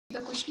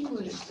कुछ नहीं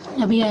बोले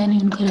अभी आया नहीं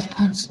उनका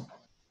रिस्पॉन्स।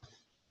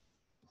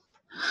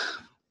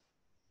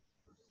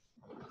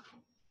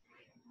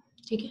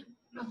 ठीक है,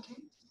 okay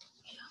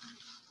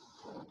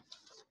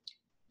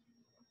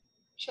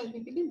shall we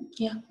begin?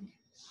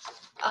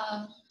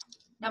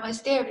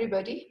 Namaste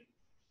everybody.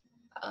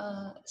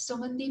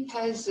 Sumandeep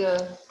has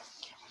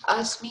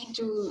asked me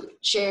to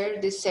chair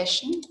this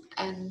session,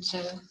 and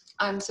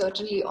I'm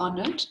certainly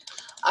honored.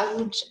 I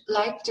would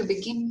like to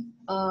begin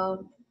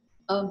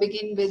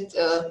with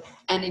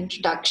an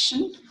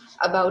introduction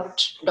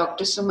about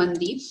Dr.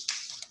 Sumandeep.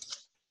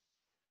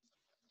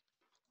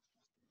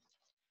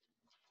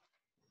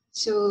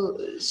 So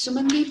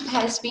Sumandeep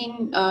has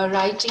been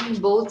writing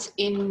both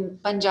in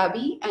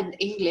Punjabi and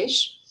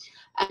English,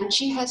 and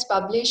she has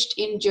published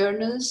in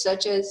journals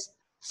such as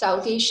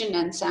South Asian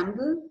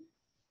Ensemble,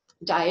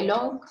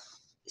 Dialogue,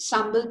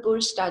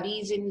 Sambalpur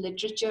Studies in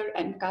Literature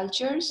and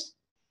Cultures,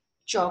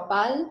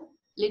 Chaupal,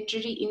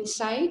 Literary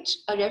Insight,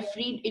 a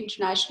refereed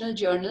international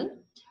journal,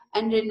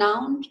 and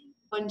renowned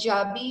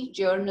Punjabi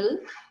journal,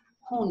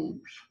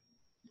 Hun.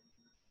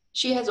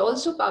 She has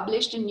also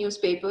published in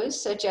newspapers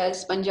such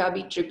as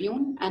Punjabi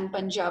Tribune and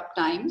Punjab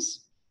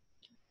Times.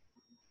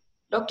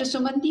 Dr.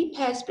 Sumandeep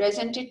has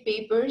presented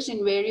papers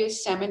in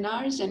various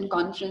seminars and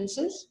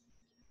conferences.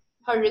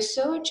 Her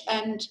research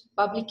and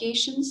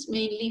publications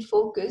mainly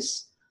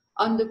focus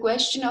on the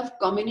question of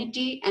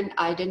community and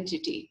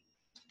identity.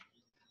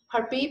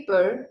 Her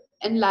paper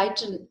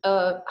entitled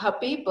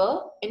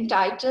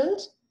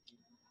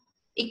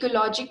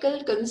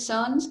Ecological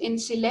Concerns in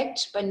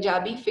Select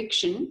Punjabi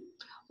Fiction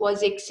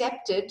was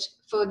accepted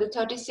for the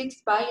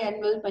 36th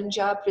Biannual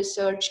Punjab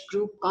Research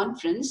Group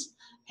Conference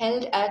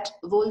held at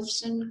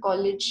Wolfson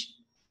College,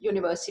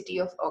 University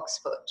of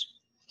Oxford.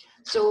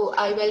 So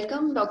I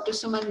welcome Dr.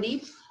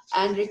 Sumandeep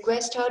and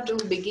request her to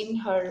begin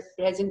her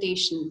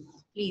presentation.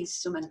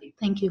 Please, Sumandeep.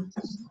 thank you.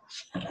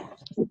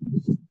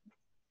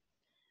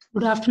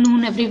 Good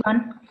afternoon,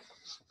 everyone.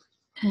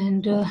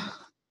 And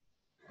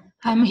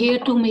I'm here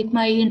to make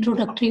my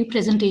introductory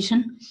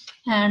presentation.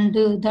 And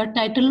the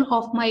title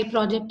of my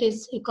project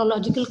is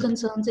Ecological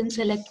Concerns in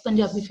Select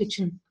Punjabi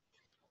Fiction.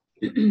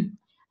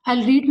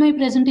 I'll read my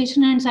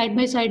presentation, and side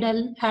by side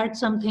I'll add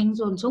some things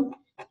also.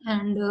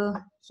 And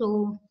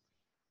so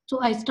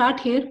I start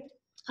here.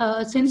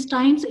 Since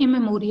times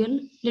immemorial,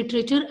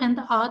 literature and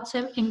the arts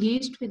have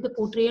engaged with the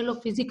portrayal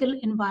of physical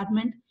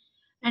environment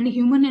and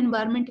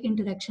human-environment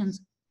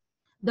interactions.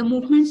 The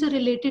movements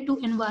related to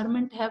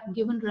environment have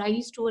given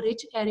rise to a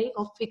rich array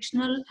of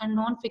fictional and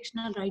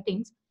non-fictional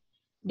writings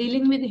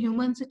dealing with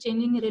humans'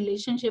 changing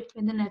relationship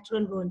with the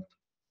natural world.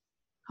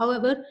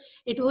 However,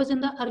 it was in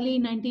the early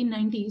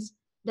 1990s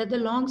that the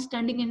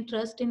long-standing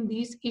interest in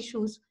these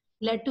issues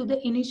led to the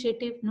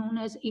initiative known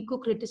as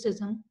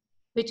eco-criticism,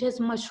 which has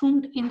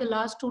mushroomed in the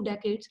last 2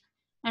 decades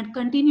and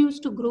continues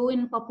to grow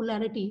in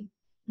popularity,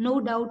 no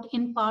doubt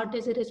in part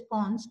as a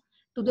response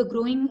to the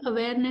growing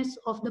awareness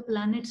of the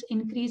planet's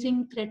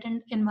increasing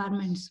threatened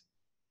environments.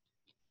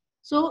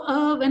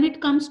 So when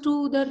it comes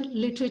to the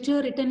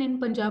literature written in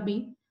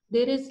Punjabi,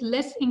 there is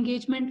less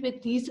engagement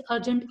with these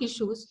urgent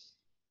issues.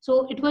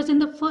 So it was in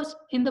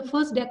the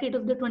first decade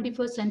of the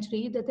 21st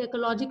century that the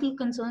ecological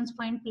concerns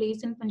find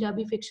place in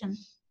Punjabi fiction.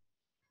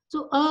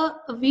 So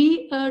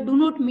we do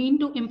not mean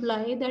to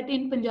imply that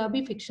in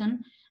Punjabi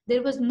fiction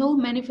there was no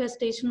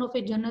manifestation of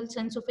a general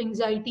sense of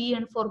anxiety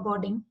and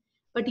foreboding.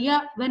 But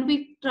yeah, when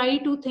we try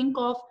to think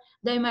of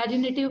the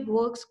imaginative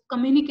works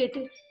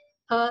communicated,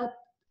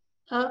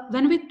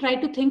 when we try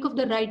to think of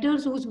the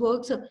writers whose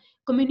works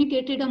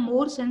communicated a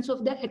more sense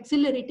of the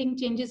accelerating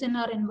changes in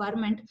our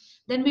environment,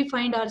 then we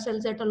find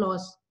ourselves at a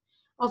loss.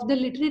 Of the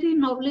literary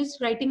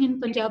novelists writing in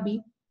Punjabi,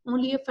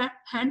 only a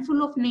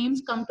handful of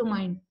names come to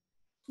mind.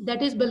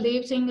 That is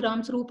Baldev Singh,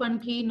 Ramsroop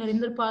Anki,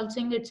 Narinder Pal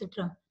Singh,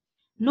 etc.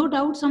 No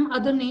doubt some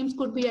other names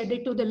could be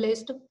added to the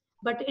list,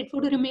 but it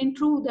would remain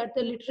true that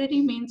the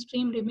literary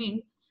mainstream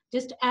remained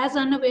just as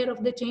unaware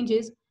of the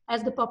changes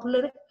as the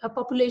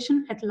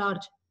population at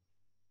large.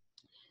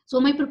 So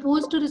my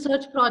proposed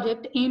research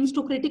project aims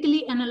to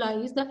critically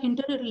analyze the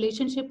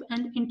interrelationship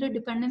and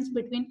interdependence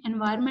between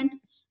environment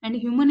and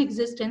human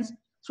existence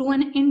through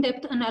an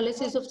in-depth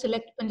analysis of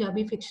select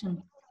Punjabi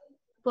fiction.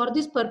 For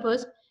this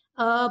purpose,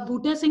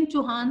 Bhuta Singh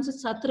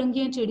Chauhan's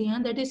Satrangiyan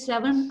Chidiyan, that is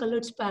 7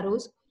 Colored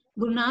Sparrows,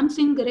 Gurnam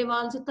Singh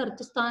Garewal's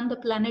Tartistan, the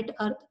Planet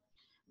Earth,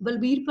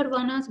 Balbir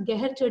Parwana's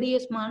Geher Chadi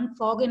Asman,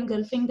 Fog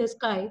Engulfing the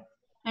Sky,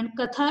 and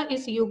Katha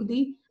is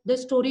Yugdi, the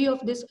story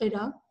of this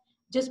era,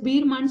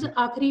 Jasbir Man's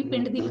Akhri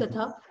Pind Di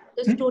Katha,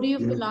 the story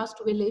of the last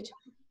village,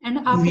 and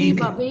Akhri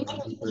Babe,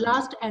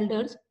 Last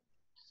Elders,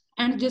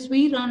 and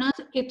Jasbir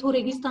Rana's Etho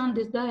Registan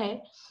Disda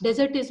Hai,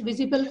 Desert is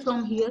Visible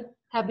from Here,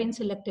 have been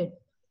selected.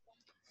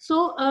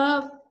 So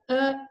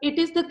it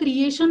is the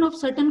creation of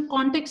certain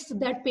contexts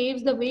that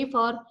paves the way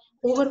for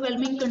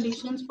overwhelming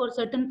conditions for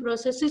certain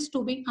processes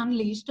to be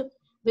unleashed.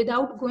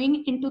 Without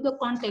going into the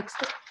context,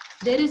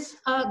 there is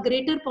a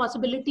greater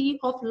possibility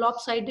of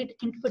lopsided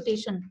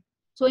interpretation.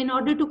 So in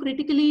order to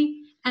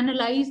critically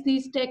analyze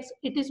these texts,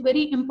 it is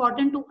very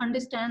important to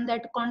understand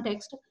that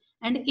context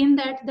And in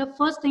that, the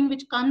first thing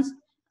which comes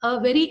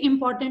very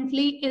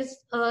importantly is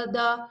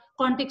the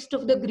context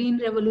of the green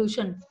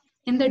revolution.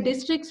 In the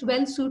districts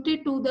well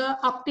suited to the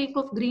uptake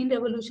of green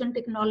revolution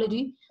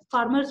technology,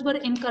 farmers were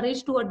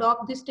encouraged to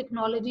adopt this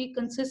technology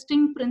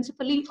consisting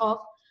principally of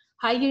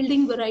high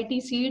yielding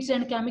variety seeds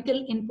and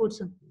chemical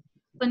inputs.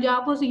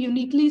 Punjab was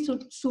uniquely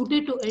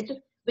suited to it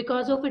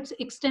because of its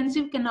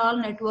extensive canal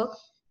network,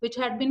 which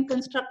had been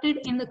constructed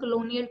in the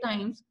colonial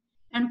times,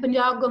 and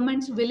Punjab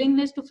government's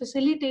willingness to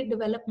facilitate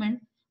development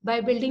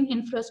by building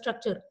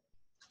infrastructure.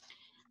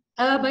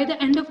 By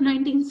the end of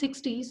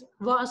 1960s,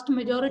 vast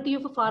majority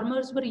of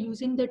farmers were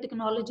using the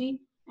technology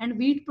and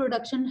wheat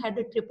production had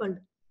tripled.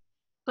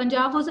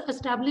 Punjab was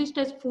established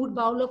as food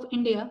bowl of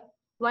India.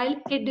 While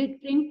it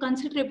did bring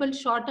considerable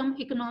short-term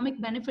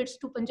economic benefits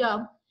to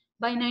Punjab,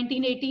 by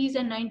 1980s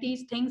and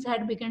 90s things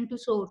had begun to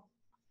soar.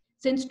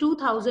 Since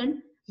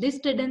 2000, this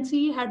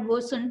tendency had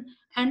worsened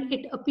and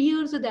it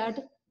appears that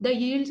the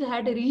yields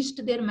had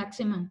reached their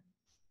maximum.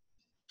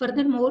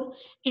 Furthermore,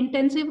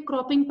 intensive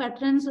cropping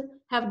patterns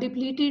have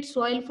depleted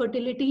soil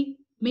fertility,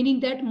 meaning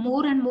that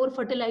more and more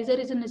fertilizer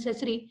is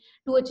necessary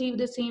to achieve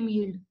the same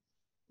yield.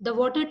 The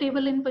water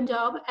table in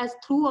Punjab, as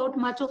throughout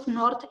much of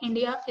North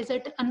India, is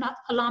at an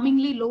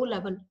alarmingly low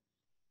level.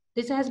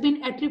 This has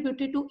been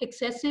attributed to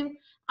excessive,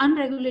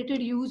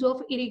 unregulated use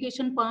of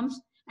irrigation pumps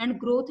and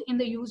growth in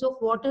the use of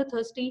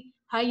water-thirsty,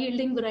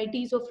 high-yielding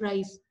varieties of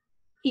rice.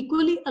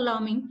 Equally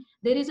alarming,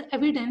 there is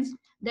evidence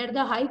that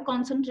the high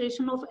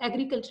concentration of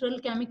agricultural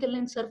chemical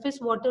in surface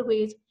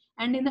waterways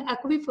and in the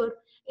aquifer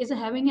is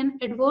having an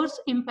adverse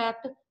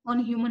impact on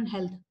human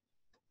health.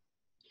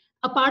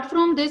 Apart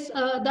from this,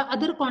 the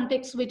other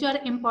contexts which are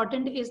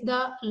important is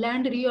the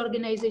land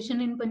reorganization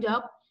in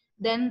Punjab,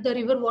 then the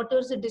river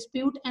waters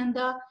dispute and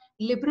the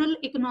liberal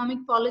economic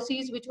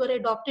policies which were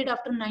adopted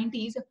after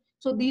 90s.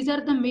 So these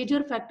are the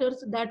major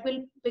factors that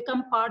will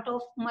become part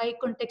of my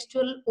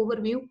contextual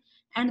overview.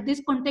 And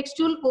this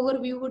contextual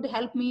overview would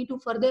help me to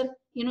further,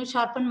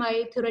 sharpen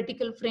my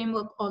theoretical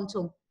framework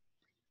also.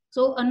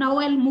 So now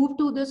I'll move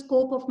to the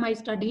scope of my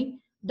study.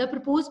 The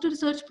proposed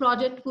research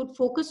project would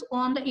focus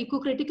on the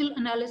eco-critical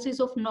analysis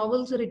of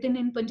novels written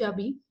in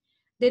Punjabi.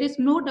 There is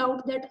no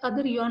doubt that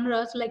other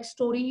genres like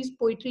stories,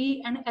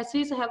 poetry, and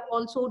essays have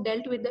also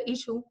dealt with the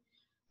issue,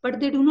 but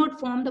they do not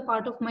form the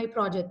part of my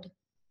project.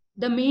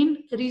 The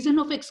main reason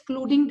of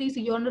excluding these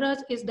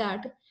genres is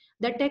that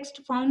the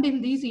text found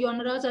in these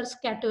genres are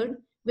scattered,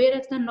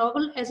 whereas the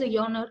novel as a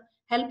genre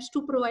helps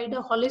to provide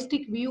a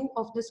holistic view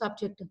of the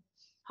subject.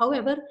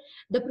 However,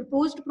 the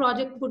proposed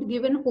project would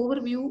give an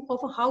overview of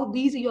how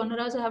these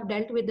genres have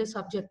dealt with the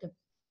subject.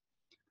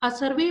 A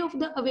survey of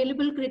the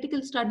available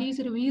critical studies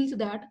reveals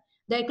that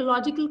the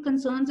ecological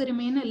concerns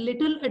remain a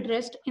little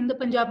addressed in the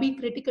Punjabi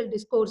critical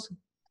discourse.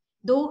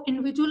 Though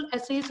individual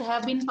essays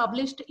have been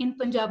published in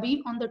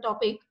Punjabi on the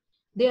topic,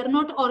 they are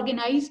not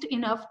organized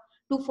enough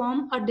to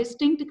form a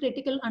distinct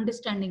critical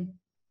understanding.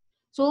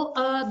 So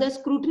the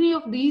scrutiny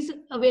of these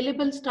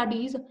available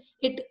studies,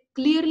 it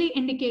clearly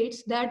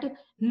indicates that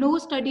no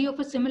study of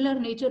a similar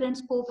nature and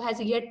scope has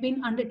yet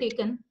been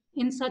undertaken.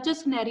 In such a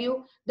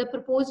scenario, the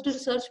proposed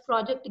research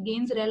project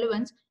gains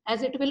relevance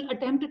as it will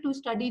attempt to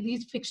study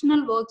these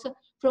fictional works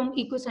from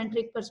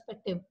ecocentric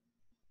perspective.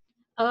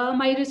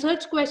 My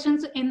research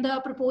questions in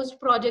the proposed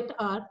project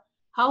are: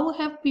 how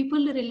have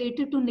people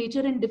related to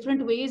nature in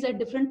different ways at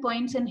different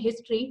points in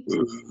history?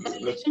 The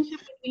relationship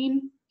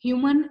between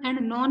human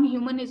and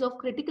non-human is of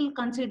critical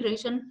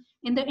consideration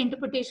in the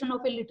interpretation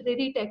of a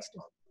literary text,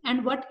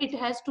 and what it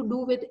has to do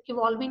with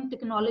evolving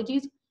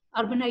technologies,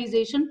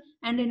 urbanization,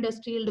 and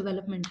industrial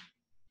development.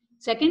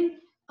 Second,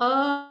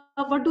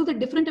 what do the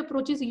different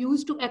approaches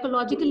used to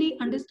ecologically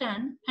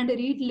understand and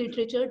read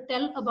literature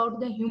tell about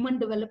the human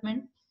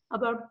development,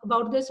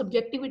 about the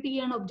subjectivity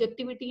and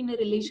objectivity in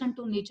relation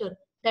to nature?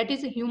 That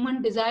is a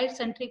human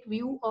desire-centric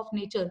view of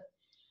nature.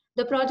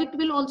 The project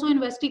will also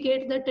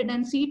investigate the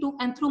tendency to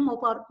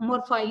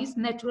anthropomorphize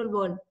natural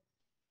world.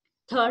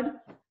 Third,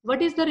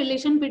 what is the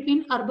relation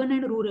between urban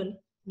and rural?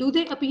 Do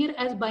they appear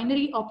as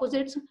binary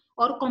opposites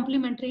or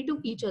complementary to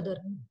each other?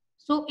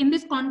 So in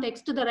this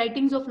context, the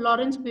writings of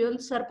Lawrence Buell,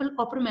 Serpil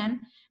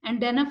Opperman,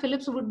 and Dana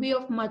Phillips would be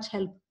of much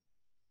help.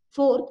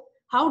 Fourth,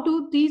 how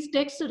do these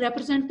texts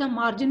represent the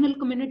marginal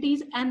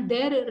communities and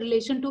their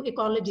relation to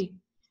ecology?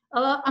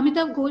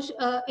 Amitav Ghosh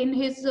in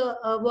his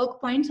work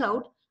points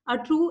out, a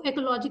true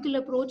ecological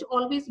approach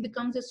always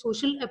becomes a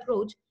social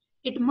approach.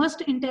 It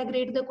must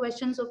integrate the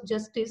questions of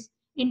justice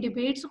in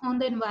debates on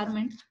the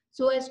environment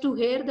so as to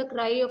hear the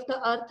cry of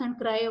the earth and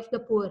cry of the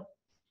poor.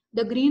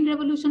 The Green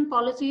Revolution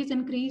policies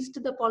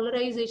increased the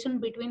polarization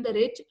between the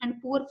rich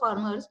and poor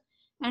farmers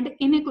and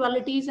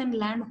inequalities in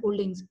land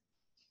holdings.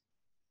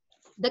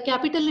 The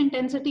capital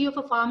intensity of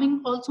a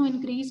farming also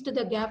increased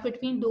the gap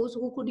between those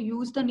who could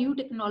use the new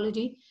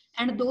technology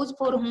and those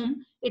for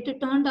whom it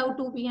turned out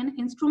to be an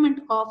instrument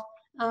of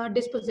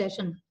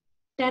dispossession.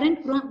 Terence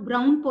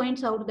Brown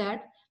points out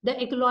that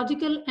the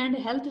ecological and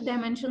health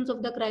dimensions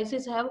of the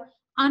crisis have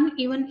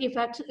uneven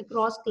effects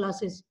across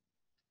classes.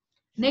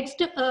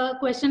 Next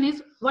question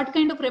is, what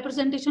kind of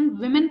representation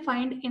women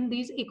find in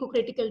these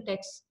eco-critical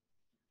texts?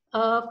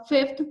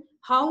 Fifth,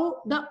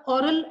 how the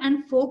oral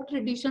and folk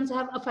traditions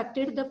have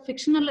affected the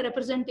fictional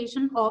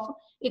representation of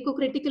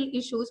eco-critical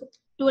issues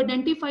to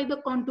identify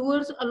the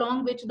contours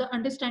along which the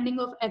understanding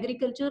of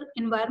agriculture,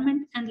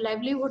 environment, and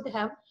livelihood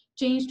have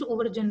changed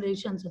over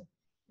generations.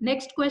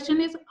 Next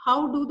question is,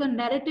 how do the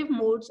narrative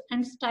modes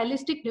and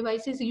stylistic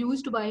devices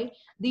used by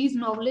these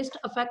novelists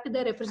affect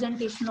the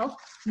representation of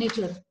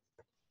nature?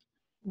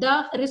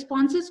 The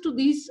responses to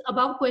these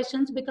above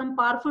questions become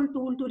powerful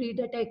tool to read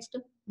a text.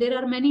 There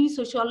are many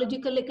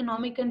sociological,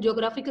 economic, and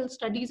geographical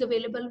studies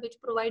available which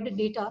provide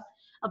data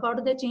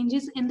about the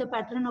changes in the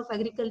pattern of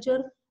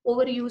agriculture,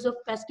 overuse of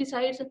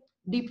pesticides,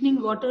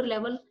 deepening water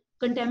level,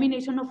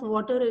 contamination of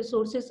water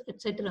resources,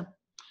 etc.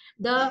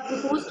 The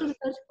proposed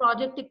research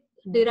project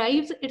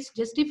derives its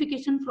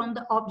justification from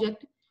the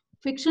object.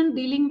 Fiction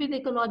dealing with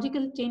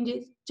ecological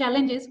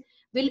challenges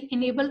will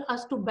enable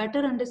us to better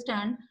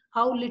understand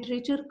how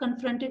literature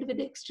confronted with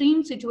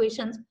extreme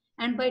situations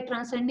and by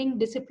transcending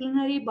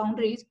disciplinary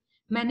boundaries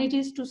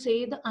manages to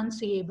say the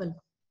unsayable.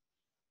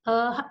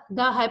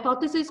 The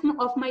hypothesis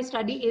of my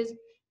study is,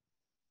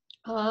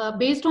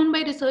 based on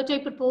my research, I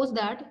propose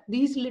that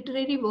these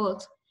literary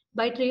works,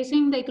 by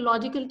tracing the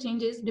ecological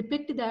changes,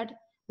 depict that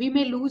we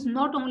may lose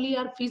not only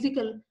our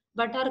physical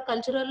but our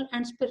cultural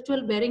and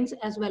spiritual bearings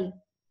as well.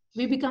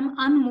 We become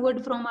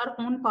unmoored from our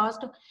own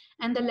past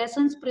and the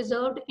lessons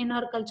preserved in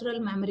our cultural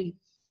memory.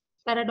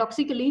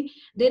 Paradoxically,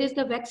 there is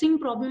the vexing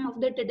problem of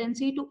the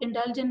tendency to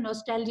indulge in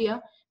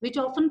nostalgia, which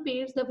often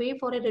paves the way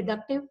for a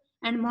reductive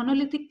and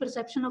monolithic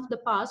perception of the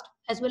past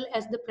as well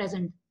as the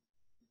present.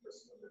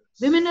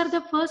 Women are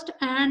the first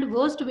and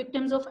worst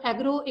victims of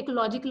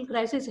agroecological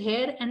crisis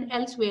here and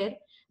elsewhere,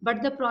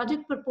 but the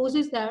project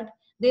proposes that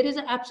there is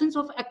an absence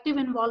of active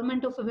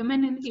involvement of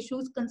women in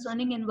issues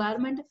concerning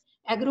environment,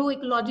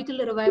 agroecological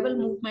revival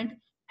movement,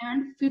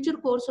 and future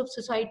course of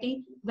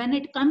society when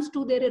it comes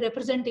to their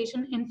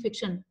representation in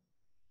fiction.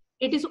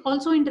 It is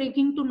also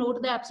intriguing to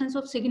note the absence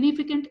of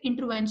significant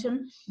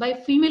intervention by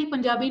female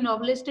Punjabi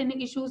novelists in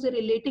issues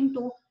relating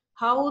to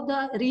how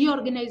the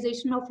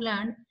reorganization of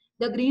land,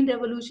 the Green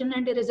Revolution,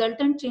 and the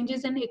resultant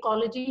changes in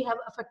ecology have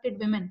affected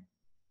women.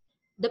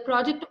 The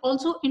project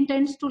also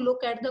intends to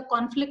look at the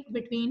conflict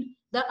between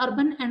the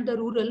urban and the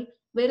rural,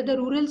 where the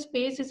rural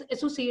space is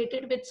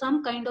associated with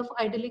some kind of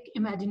idyllic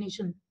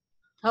imagination.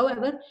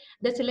 However,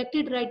 the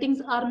selected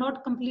writings are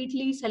not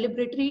completely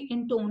celebratory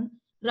in tone,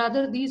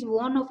 rather, these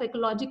warn of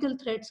ecological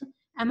threats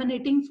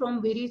emanating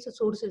from various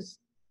sources.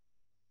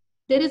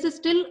 There is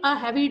still a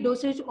heavy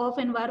dosage of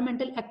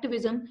environmental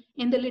activism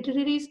in the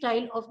literary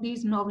style of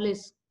these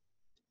novelists.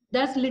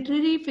 Thus,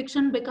 literary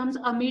fiction becomes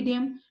a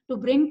medium to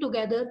bring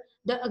together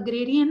the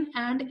agrarian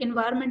and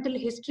environmental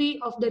history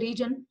of the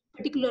region,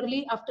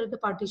 particularly after the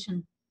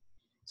partition.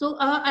 So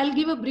I'll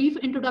give a brief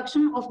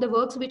introduction of the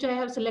works which I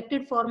have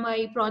selected for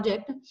my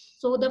project.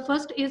 So the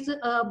first is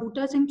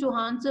Bhuta Singh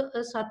Chauhan's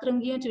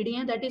Satrangiyan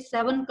Chidiyan, that is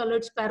Seven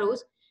Colored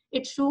Sparrows.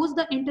 It shows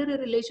the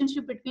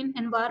interrelationship between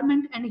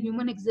environment and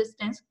human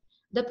existence.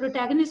 The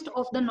protagonist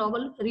of the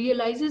novel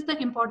realizes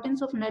the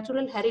importance of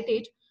natural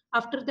heritage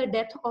after the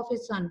death of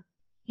his son.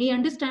 He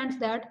understands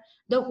that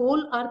the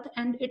whole earth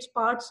and its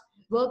parts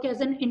work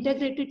as an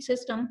integrated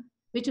system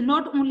which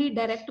not only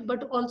direct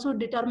but also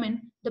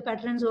determine the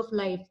patterns of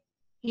life.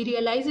 He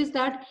realizes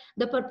that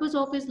the purpose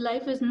of his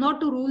life is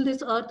not to rule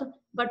this earth,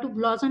 but to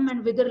blossom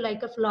and wither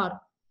like a flower.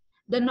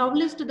 The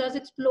novelist thus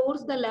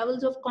explores the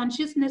levels of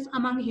consciousness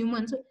among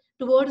humans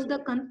towards the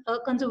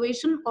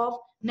conservation of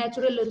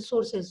natural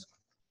resources.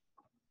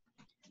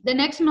 The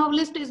next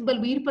novelist is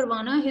Balbir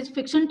Parwana. His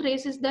fiction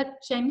traces the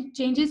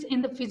changes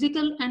in the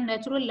physical and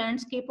natural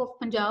landscape of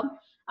Punjab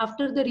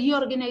after the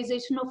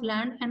reorganization of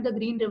land and the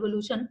Green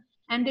Revolution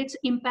and its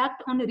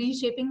impact on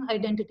reshaping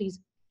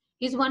identities.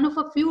 He is one of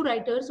a few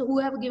writers who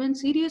have given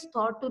serious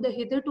thought to the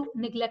hitherto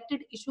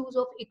neglected issues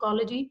of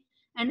ecology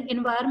and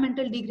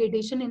environmental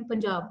degradation in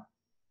Punjab.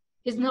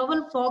 His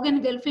novel Fog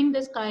Engulfing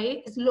the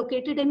Sky is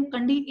located in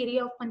Kandi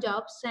area of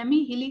Punjab,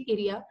 semi-hilly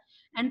area,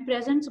 and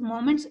presents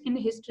moments in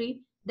history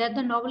that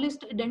the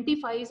novelist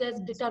identifies as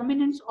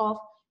determinants of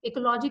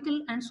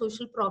ecological and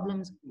social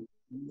problems.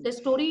 The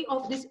story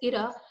of this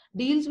era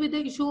deals with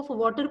the issue of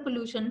water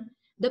pollution.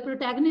 The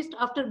protagonist,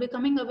 after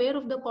becoming aware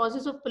of the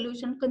causes of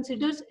pollution,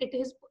 considers it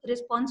his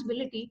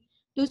responsibility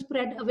to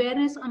spread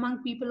awareness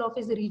among people of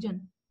his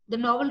region. The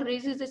novel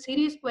raises a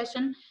serious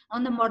question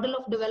on the model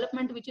of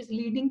development which is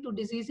leading to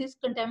diseases,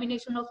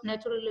 contamination of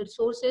natural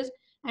resources,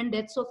 and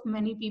deaths of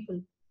many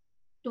people.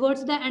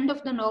 Towards the end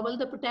of the novel,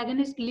 the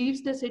protagonist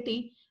leaves the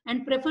city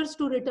and prefers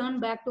to return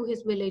back to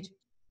his village.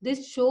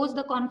 This shows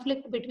the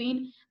conflict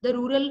between the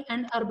rural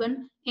and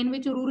urban, in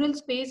which rural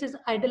space is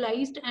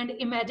idolized and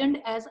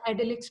imagined as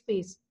idyllic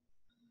space.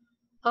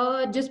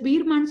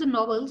 Jasbir Man's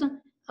novels,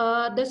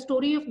 The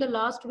Story of the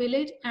Last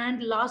Village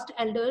and Last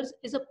Elders,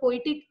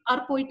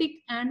 are poetic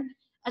and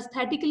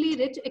aesthetically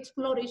rich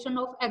exploration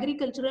of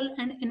agricultural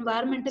and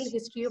environmental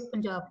history of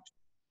Punjab.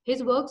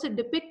 His works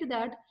depict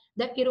that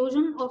the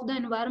erosion of the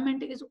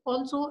environment is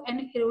also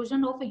an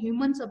erosion of a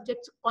human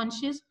subject's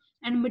conscious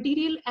and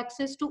material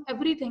access to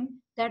everything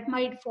that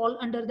might fall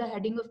under the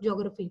heading of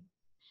geography.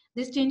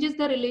 This changes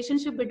the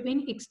relationship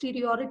between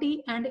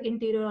exteriority and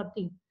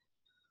interiority.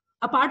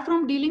 Apart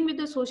from dealing with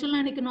the social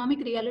and economic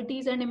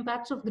realities and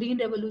impacts of green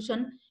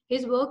revolution,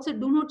 his works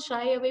do not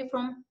shy away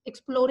from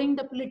exploring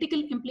the political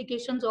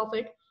implications of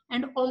it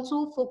and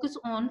also focus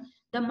on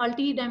the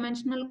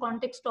multi-dimensional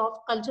context of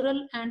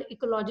cultural and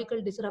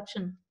ecological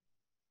disruption.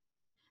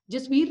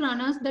 Jasveer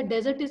Rana's The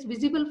Desert is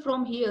Visible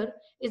from Here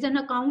is an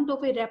account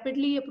of a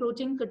rapidly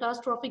approaching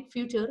catastrophic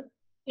future.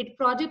 It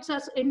projects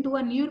us into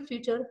a near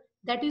future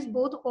that is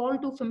both all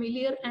too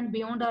familiar and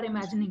beyond our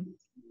imagining.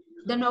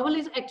 The novel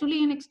is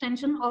actually an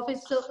extension of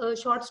his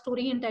short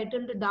story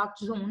entitled Dark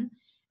Zone.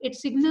 It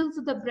signals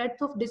the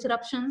breadth of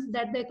disruptions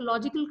that the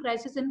ecological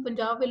crisis in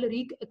Punjab will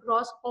wreak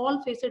across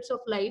all facets of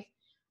life,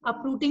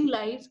 uprooting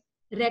lives,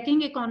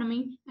 wrecking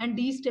economy, and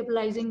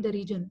destabilizing the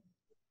region.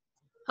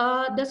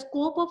 The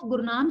scope of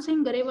Gurnam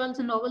Singh Garewal's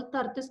novel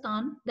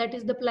Tartistan, that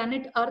is the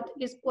planet Earth,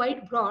 is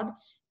quite broad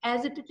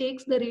as it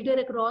takes the reader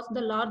across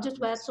the largest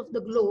swaths of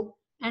the globe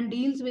and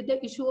deals with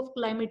the issue of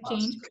climate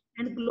change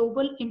and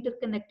global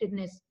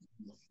interconnectedness.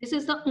 This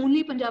is the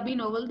only Punjabi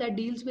novel that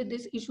deals with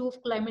this issue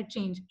of climate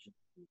change.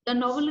 The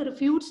novel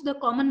refutes the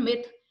common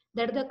myth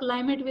that the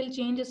climate will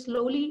change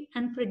slowly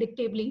and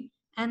predictably,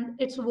 and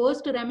its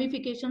worst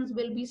ramifications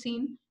will be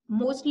seen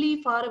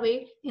mostly far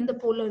away in the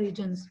polar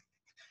regions.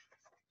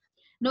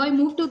 Now I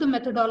move to the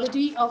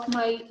methodology of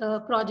my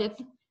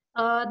project.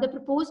 The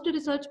proposed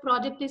research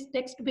project is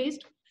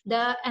text-based.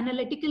 The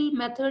analytical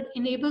method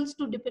enables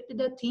to depict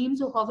the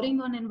themes of hovering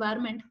on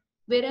environment,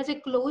 whereas a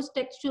closed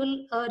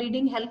textual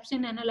reading helps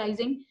in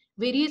analyzing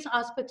various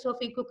aspects of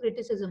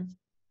eco-criticism.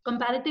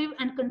 Comparative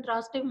and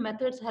contrastive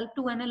methods help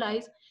to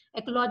analyze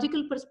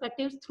ecological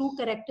perspectives through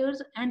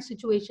characters and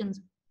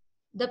situations.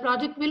 The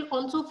project will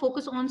also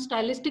focus on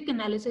stylistic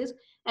analysis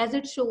as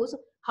it shows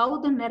how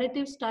the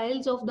narrative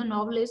styles of the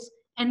novelists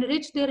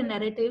enrich their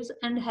narratives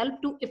and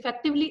help to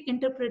effectively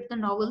interpret the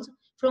novels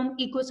from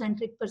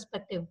ecocentric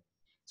perspective.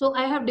 So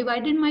I have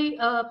divided my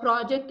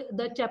project.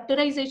 The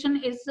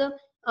chapterization is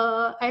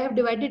I have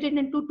divided it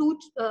into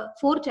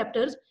four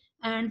chapters.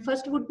 And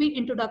first would be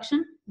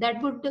introduction,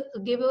 that would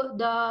give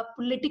the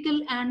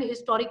political and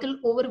historical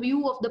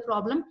overview of the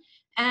problem,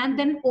 and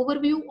then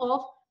overview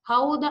of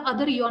how the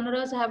other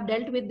genres have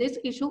dealt with this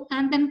issue,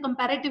 and then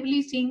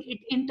comparatively seeing it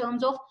in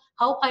terms of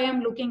how I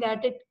am looking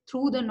at it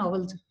through the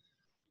novels.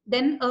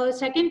 Then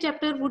second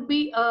chapter would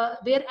be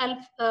where I'll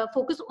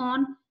focus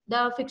on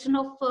the fiction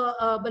of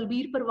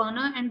Balbir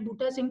Parwana and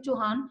Bhuta Singh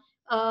Chauhan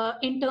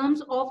in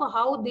terms of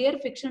how their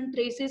fiction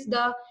traces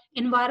the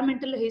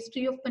environmental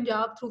history of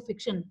Punjab through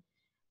fiction.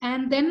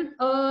 And then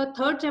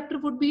third chapter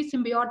would be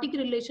symbiotic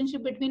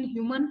relationship between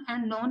human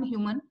and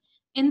non-human.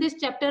 In this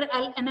chapter,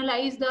 I'll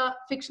analyze the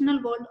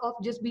fictional world of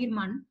Jasbir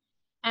Man.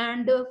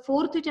 And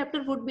fourth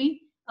chapter would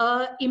be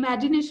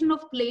imagination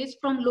of place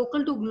from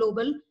local to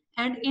global.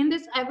 And in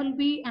this, I will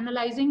be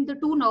analyzing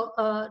these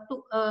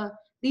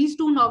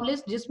two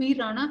novelists, Jasbir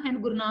Rana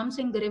and Gurnam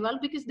Singh Garewal,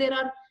 because there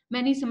are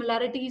many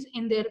similarities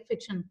in their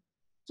fiction.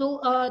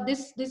 So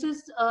this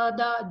is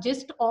the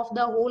gist of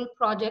the whole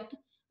project,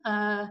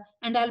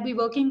 and I'll be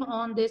working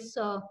on this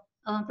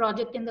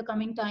project in the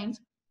coming times.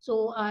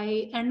 So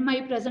I end my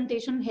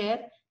presentation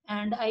here,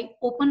 and I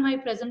open my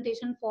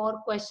presentation for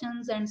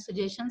questions and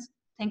suggestions.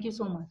 Thank you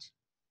so much.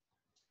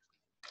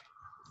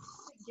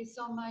 Thank you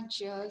so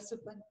much,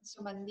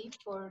 Sumandeep,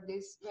 for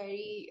this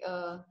very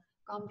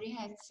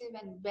comprehensive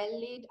and well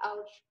laid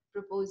out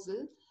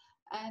proposal.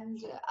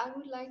 And I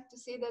would like to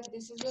say that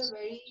this is a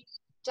very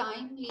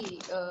timely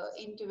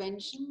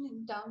intervention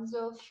in terms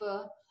of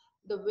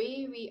the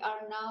way we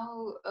are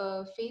now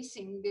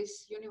facing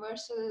this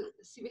universal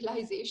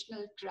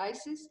civilizational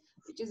crisis,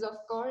 which is, of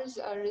course,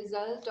 a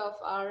result of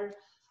our,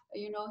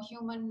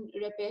 human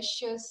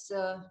rapacious,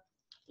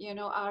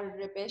 our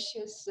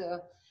rapacious.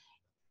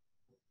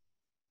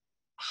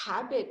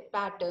 Habit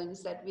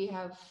patterns that we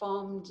have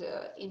formed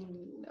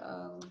in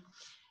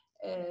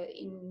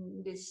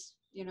this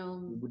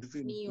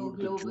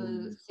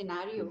neo-global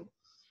scenario.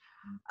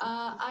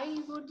 I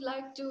would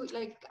like to,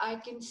 I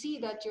can see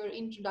that your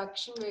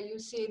introduction where you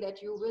say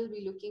that you will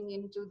be looking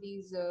into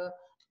these the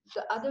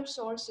other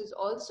sources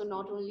also,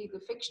 not only the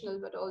fictional,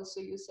 but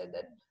also you said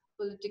that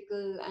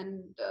political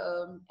and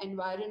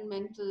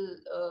environmental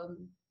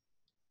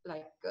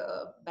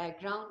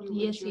background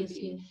which you'll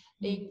be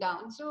laying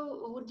down.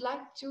 So would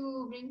like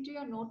to bring to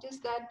your notice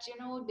that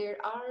there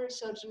are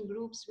certain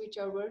groups which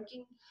are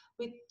working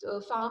with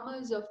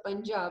farmers of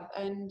Punjab,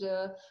 and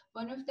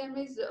one of them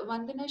is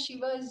Vandana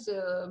Shiva's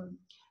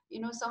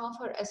some of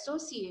her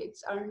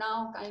associates are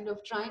now kind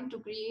of trying to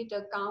create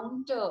a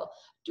counter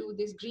to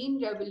this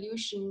green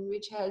revolution,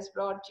 which has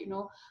brought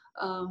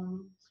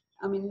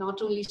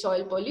not only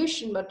soil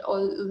pollution, but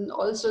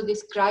also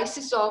this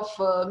crisis of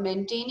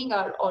maintaining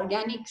our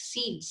organic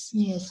seeds.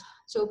 Yes.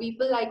 So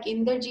people like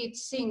Inderjeet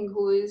Singh,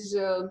 who is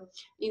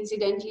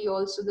incidentally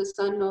also the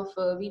son of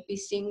VP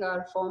Singh,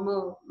 our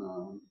former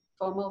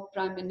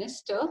prime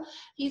minister,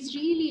 he's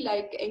really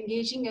like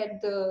engaging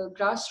at the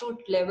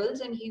grassroots levels,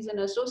 and he's an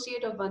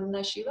associate of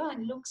Vandana Shiva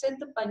and looks at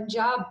the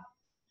Punjab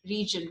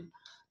region.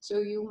 So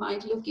you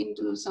might look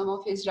into some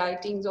of his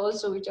writings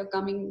also, which are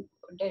coming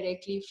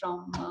directly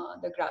from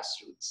the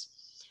grassroots.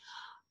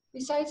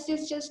 Besides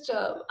this, just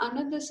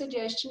another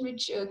suggestion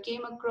which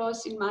came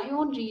across in my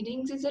own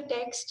readings is a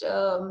text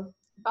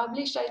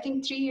published, I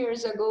think, 3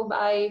 years ago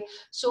by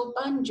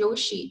Sopan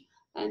Joshi,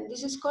 and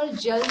this is called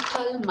Jal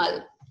Thal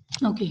Mal.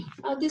 Okay.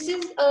 Now, this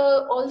is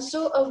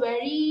also a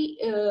very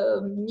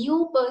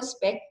new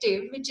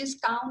perspective, which is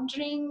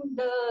countering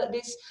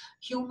this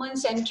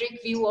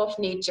human-centric view of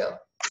nature.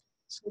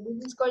 So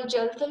this is called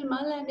Jal Thal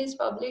Mal and is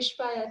published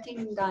by, I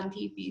think,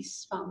 Gandhi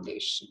Peace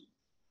Foundation.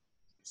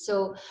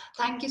 So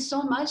thank you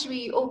so much.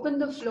 We open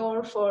the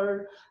floor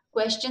for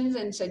questions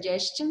and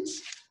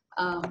suggestions.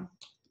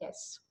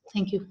 Yes.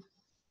 Thank you.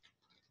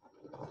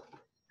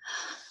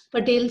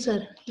 Patel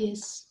sir,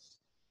 yes.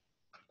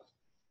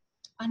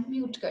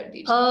 Unmute कर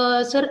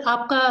दीजिए. Sir,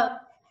 आपका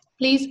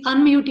please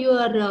unmute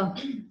your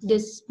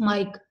this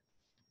mic.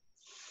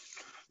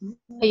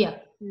 Yeah.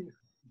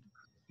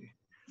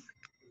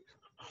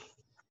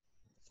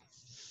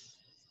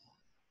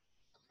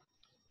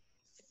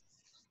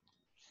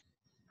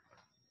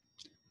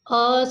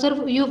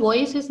 Sir, your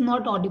voice is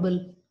not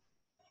audible.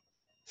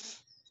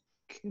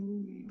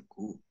 Can we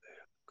go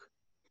back?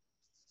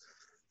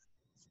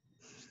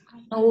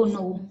 No,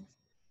 no.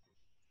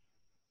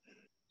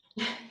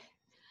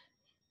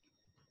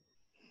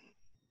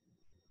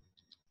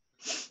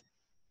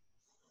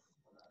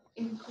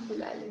 इनको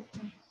बुला लेते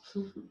हैं.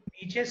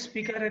 नीचे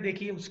speaker है,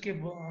 देखिए उसके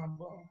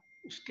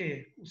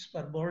उस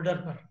पर बॉर्डर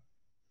पर.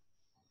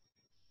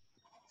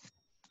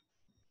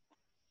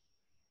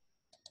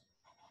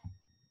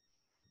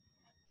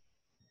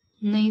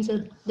 नहीं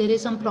sir, there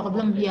is some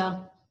problem here.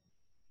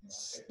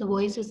 The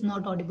voice is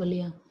not audible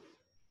here.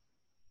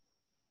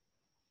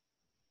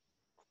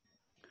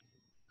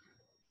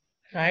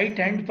 Right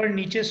hand पर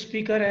नीचे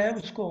स्पीकर है,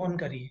 उसको ऑन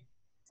करिए.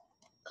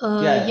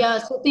 Yeah,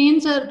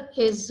 Sateen sir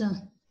is.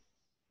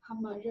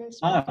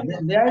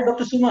 They are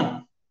Dr.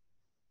 Suman.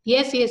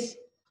 Yes, yes.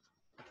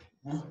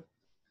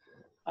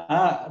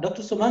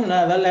 Dr. Suman,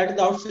 well, at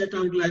the outset, I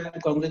would like to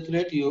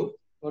congratulate you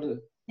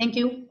Thank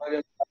you.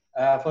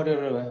 for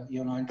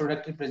your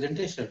introductory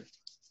presentation.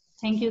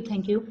 Thank you.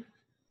 Thank you.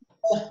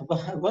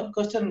 One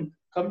question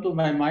come to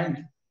my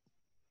mind.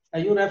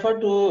 You refer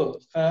to,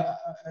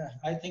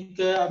 I think,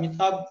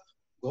 Amitabh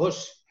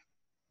Ghosh.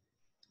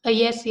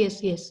 Yes,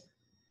 yes, yes.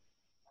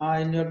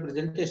 In your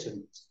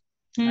presentation.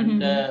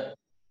 Mm-hmm.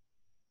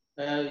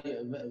 And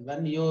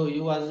when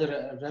you was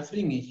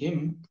referring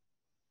him,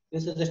 he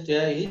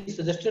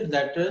suggested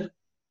that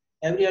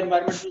every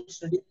environmental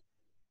study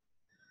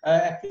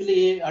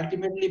actually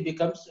ultimately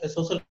becomes a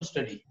social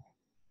study.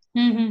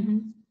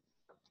 Mm-hmm.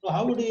 So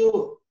how would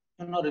you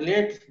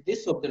relate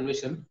this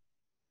observation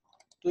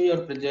to your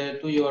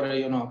project, to your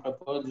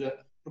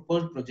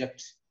proposed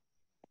projects?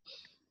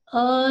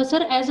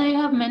 Sir, as I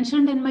have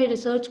mentioned in my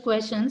research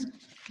questions,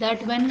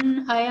 that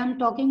when I am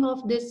talking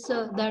of this,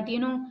 that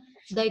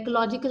the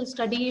ecological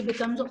study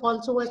becomes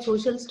also a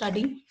social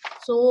study.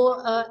 So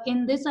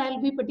in this, I'll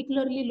be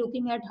particularly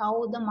looking at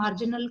how the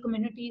marginal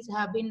communities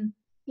have been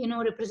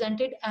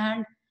represented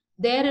and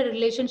their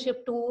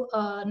relationship to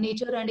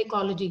nature and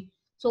ecology.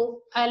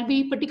 So I'll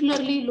be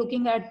particularly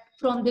looking at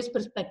from this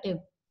perspective.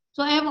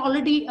 So I have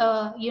already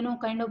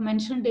kind of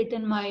mentioned it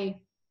in my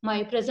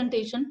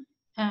presentation,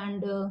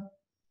 and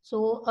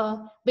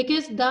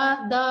because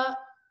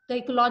the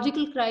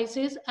ecological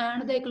crisis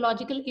and the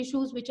ecological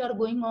issues which are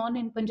going on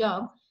in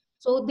Punjab,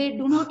 so they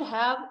do not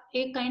have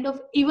a kind of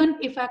even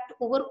effect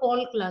over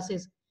all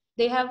classes.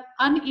 They have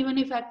uneven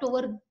effect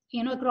over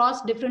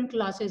across different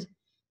classes.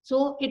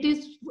 So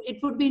it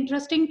would be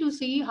interesting to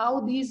see how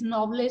these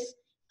novelists,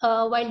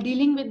 while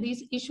dealing with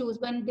these issues,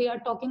 when they are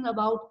talking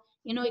about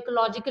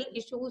ecological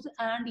issues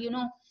and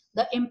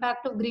the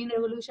impact of green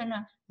revolution,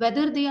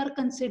 whether they are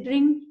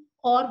considering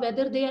or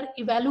whether they are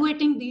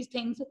evaluating these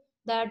things,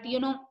 that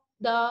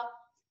the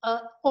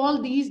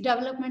all these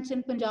developments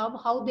in Punjab,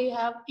 how they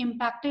have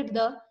impacted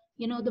the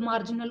the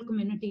marginal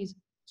communities.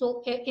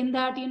 So in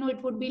that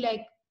it would be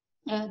like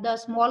the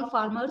small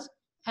farmers,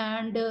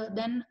 and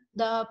then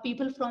the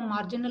people from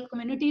marginal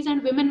communities,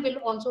 and women will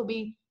also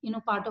be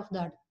part of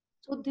that.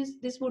 So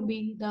this would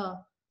be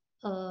the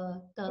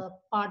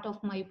part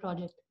of my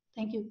project.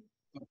 Thank you.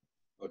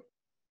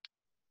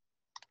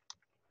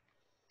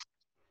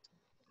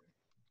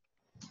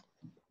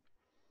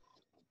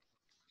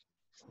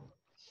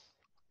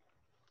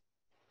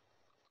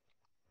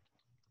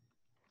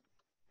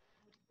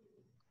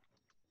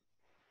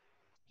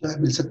 चाय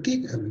मिल सकती है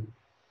क्या अभी?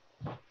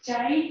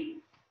 चाय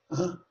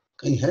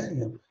कहीं है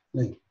या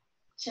नहीं?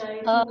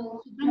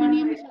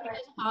 Subramaniam sir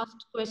has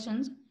asked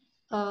questions.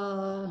 So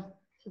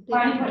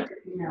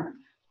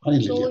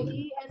he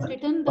has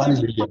written that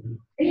Punjab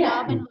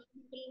environmental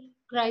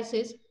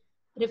crisis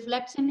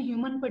reflects in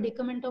human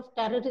predicament of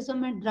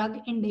terrorism and drug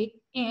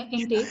intake.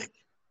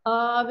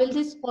 Will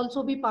this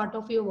also be part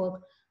of your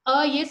work?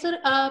 Yes, sir.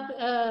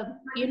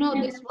 You know,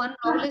 this one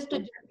novelist,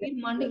 Javeed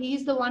Mand, he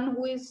is the one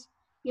who is,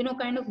 you know,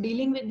 kind of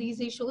dealing with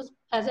these issues.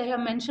 As I have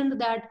mentioned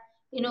that,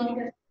 you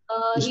know,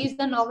 he is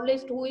the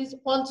novelist who is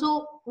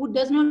also, who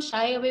does not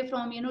shy away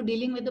from, you know,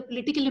 dealing with the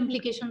political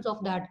implications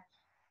of that.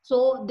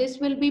 So this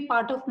will be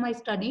part of my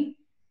study.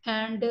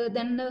 And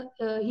then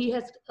he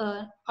has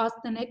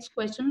asked the next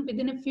question.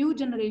 Within a few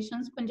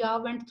generations,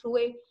 Punjab went through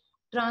a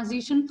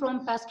transition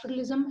from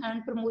pastoralism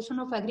and promotion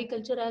of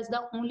agriculture as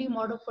the only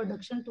mode of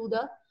production to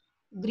the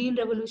Green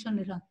Revolution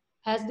era.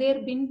 Has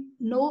there been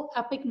no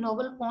epic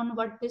novel on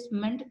what this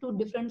meant to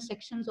different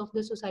sections of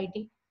the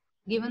society?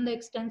 Given the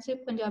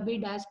extensive Punjabi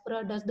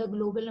diaspora, does the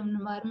global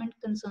environment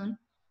concern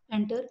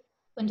enter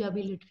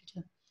Punjabi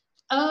literature?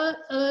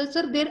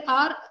 Sir, there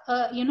are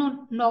you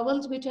know,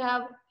 novels which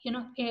have, you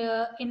know,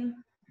 in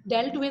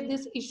dealt with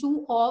this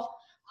issue of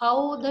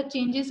how the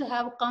changes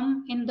have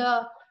come in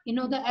the, you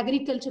know, the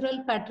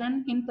agricultural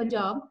pattern in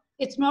Punjab.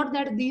 It's not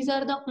that these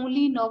are the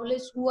only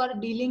novelists who are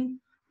dealing,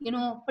 you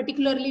know,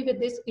 particularly with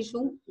this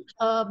issue.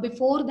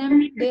 Before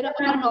them, there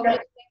are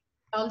novelists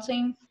like Lal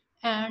Singh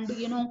and,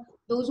 you know,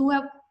 those who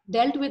have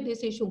dealt with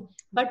this issue.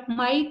 But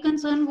my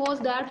concern was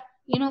that,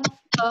 you know,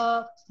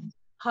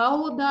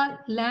 how the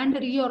land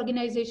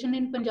reorganization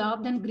in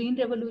Punjab, then Green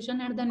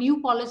Revolution, and the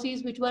new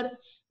policies which were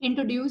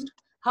introduced,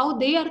 how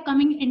they are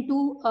coming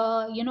into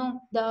you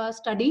know, the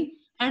study.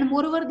 And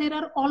moreover, there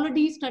are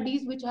already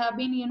studies which have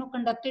been, you know,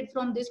 conducted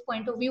from this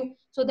point of view.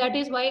 So that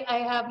is why I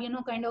have, you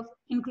know, kind of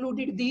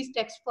included these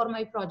texts for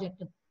my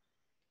project.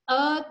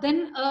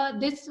 Then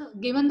this,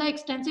 given the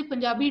extensive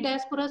Punjabi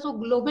diaspora, so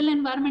global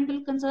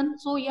environmental concern.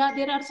 So yeah,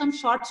 there are some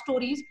short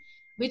stories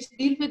which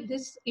deal with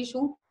this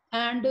issue,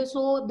 and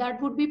so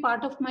that would be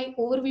part of my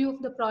overview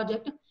of the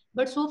project.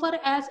 But so far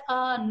as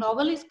a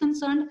novel is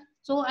concerned,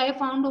 so I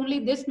found only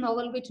this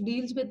novel which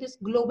deals with this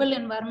global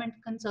environment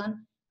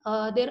concern.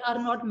 There are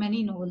not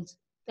many novels.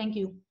 Thank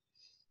you.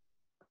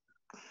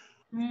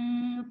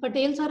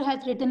 Patel sir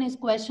has written his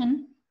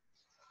question.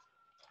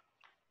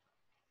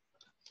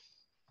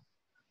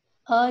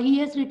 He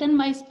has written,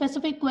 my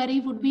specific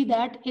query would be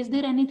that, is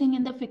there anything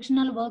in the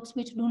fictional works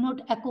which do not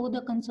echo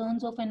the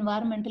concerns of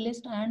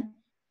environmentalists, and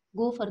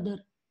go further?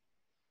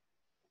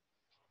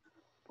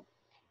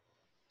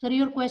 Sir,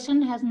 your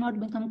question has not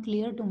become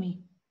clear to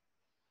me.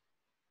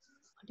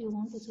 What do you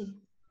want to say?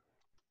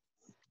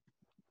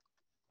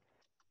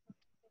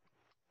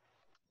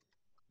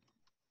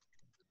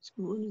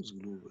 One is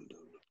global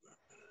development.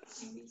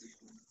 Maybe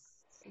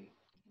can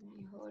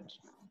be heard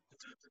now.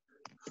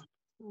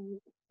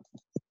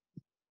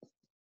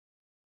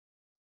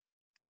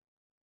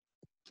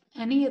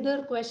 Any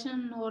other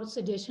question or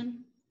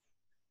suggestion?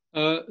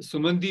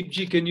 Sumandeep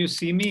ji, can you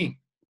see me?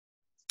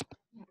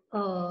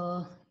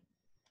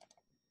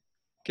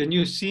 Can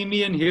you see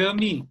me and hear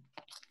me?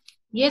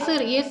 Yes,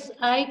 sir. Yes,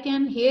 I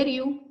can hear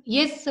you.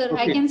 Yes, sir.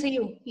 Okay. I can see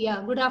you.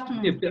 Yeah, good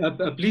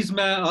afternoon. Please,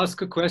 may I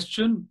ask a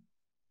question?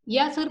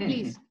 Yeah, sir,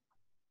 please.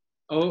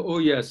 Oh,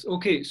 yes.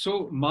 Okay,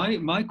 so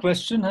my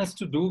question has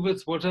to do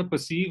with what I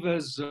perceive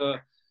as,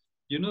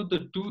 you know,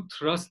 the two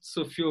thrusts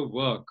of your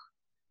work.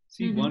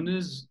 See, one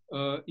is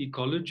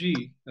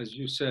ecology, as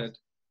you said,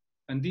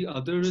 and the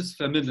other is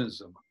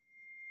feminism.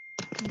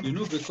 You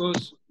know,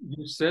 because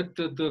you said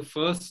that the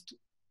first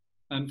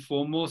and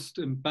foremost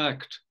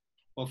impact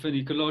of an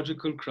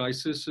ecological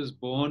crisis is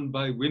borne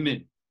by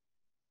women.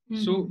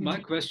 So my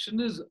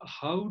question is,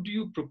 how do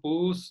you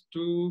propose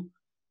to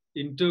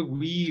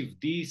interweave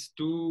these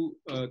two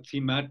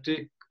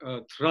thematic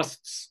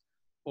thrusts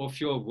of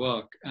your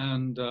work,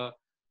 and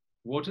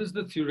what is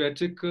the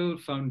theoretical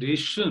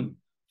foundation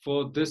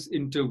for this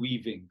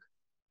interweaving?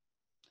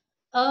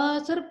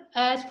 Sir,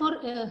 as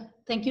for,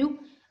 thank you.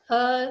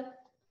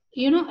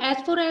 You know,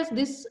 as far as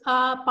this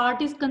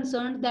part is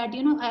concerned, that,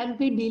 you know, I'll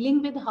be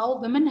dealing with how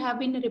women have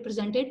been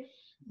represented.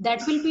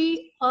 That will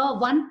be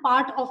one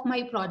part of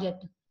my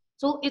project.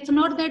 So it's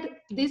not that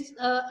this,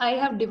 I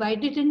have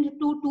divided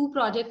into two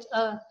projects,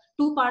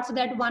 two parts,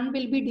 that one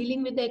will be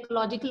dealing with the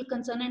ecological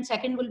concern and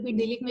second will be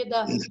dealing with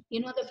the,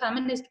 you know, the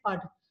feminist part.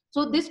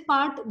 So this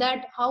part,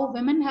 that how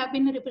women have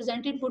been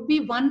represented, would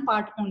be one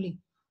part only.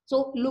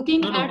 So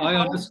looking at I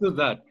understood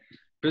that.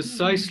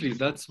 Precisely.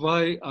 That's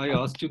why I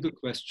asked you the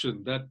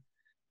question, that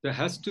there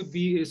has to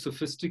be a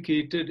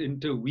sophisticated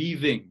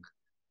interweaving.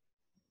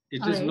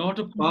 It is not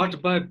a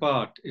part by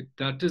part.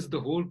 That is the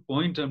whole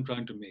point I'm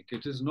trying to make.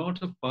 It is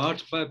not a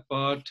part by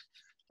part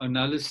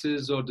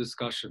analysis or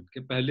discussion.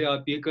 कि पहले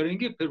आप ये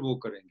करेंगे, फिर वो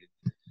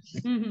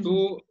करेंगे.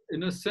 So,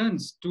 in a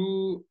sense,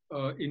 to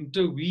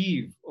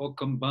interweave or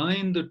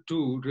combine the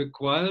two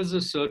requires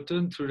a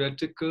certain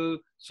theoretical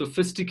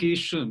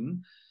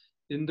sophistication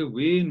in the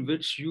way in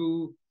which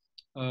you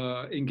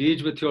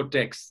engage with your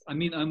text. I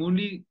mean, I'm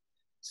only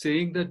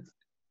saying that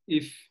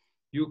if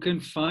you can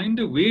find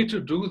a way to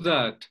do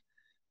that,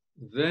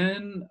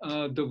 then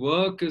the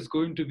work is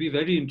going to be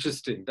very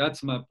interesting.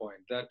 That's my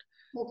point, that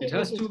Okay, It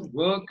has okay, to sir.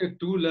 work at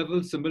two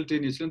levels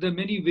simultaneously. And there are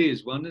many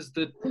ways. One is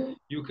that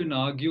you can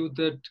argue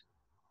that,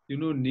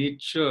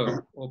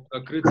 nature or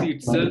Prakriti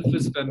itself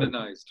is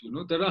feminized.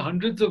 There are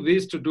hundreds of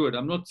ways to do it.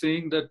 I'm not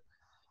saying that,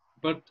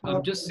 but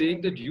I'm just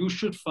saying that you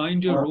should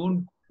find your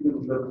own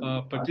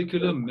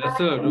particular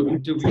method of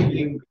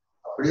interviewing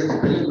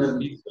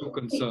these two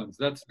concerns.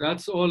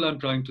 That's all I'm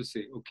trying to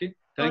say. Okay. All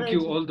Thank right,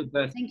 you. sir. All the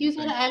best. Thank you,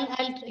 sir.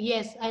 Thank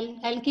Yes,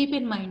 I'll keep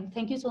in mind.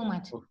 Thank you so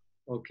much. you.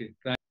 Okay.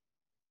 Thank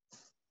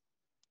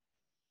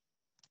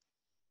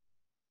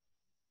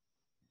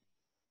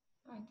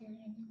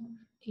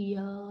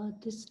Yeah,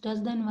 does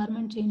the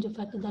environment change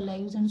affect the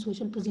lives and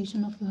social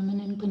position of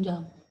women in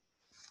Punjab?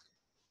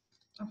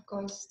 Of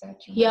course,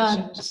 that you Yeah,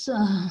 mentioned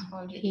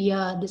already.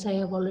 yeah, this I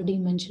have already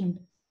mentioned.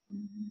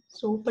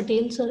 So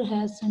Patel sir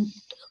has sent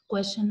a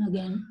question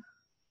again.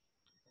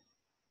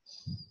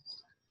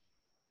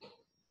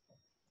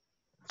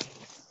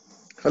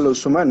 Hello,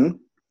 Suman.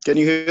 Can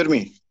you hear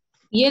me?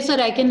 Yes,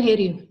 sir, I can hear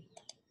you.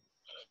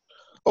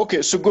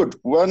 Okay, so good.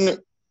 One,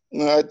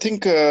 I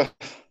think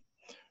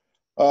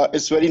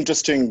it's very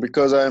interesting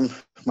because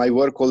my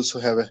work also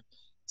have a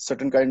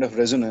certain kind of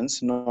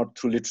resonance, not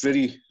through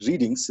literary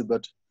readings,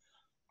 but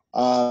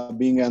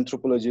being an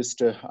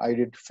anthropologist, I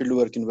did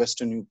fieldwork in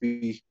Western UP,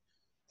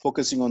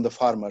 focusing on the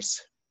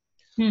farmers.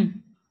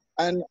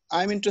 And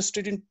I'm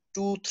interested in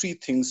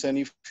 2-3 things, and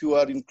if you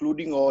are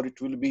including or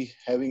it will be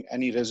having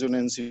any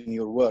resonance in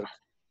your work,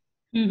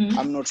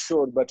 I'm not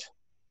sure, but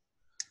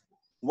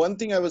one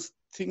thing I was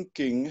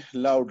thinking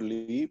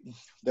loudly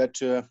that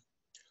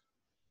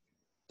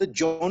the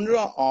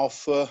genre of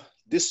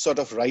this sort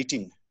of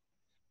writing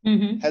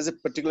has a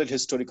particular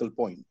historical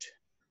point.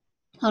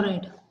 All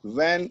right.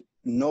 When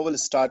novel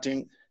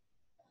starting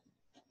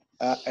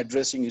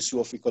addressing issue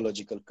of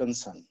ecological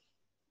concern,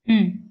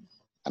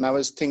 and I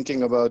was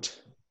thinking about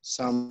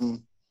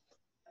some.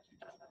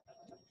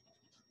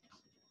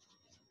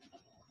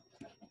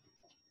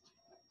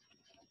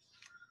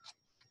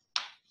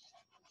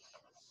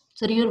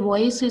 Sir, your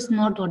voice is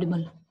not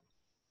audible.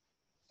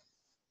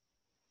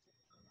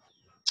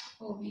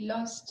 Oh, we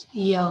lost.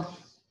 Yeah.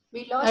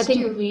 We lost I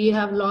think you. we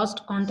have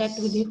lost contact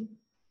with you.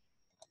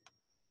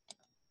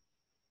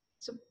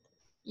 So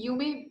you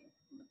may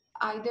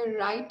either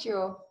write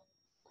your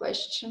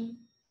question,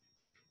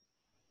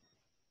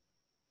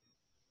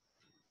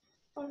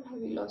 or have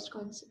we lost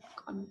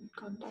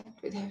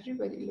contact with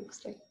everybody,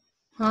 looks like.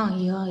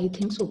 Yeah, I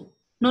think so.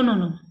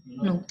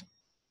 No.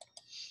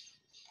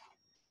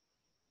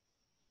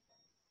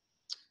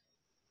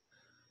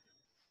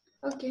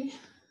 Okay.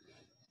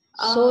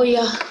 So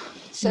yeah.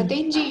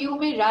 Satenji, you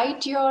may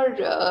write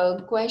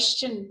your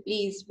question,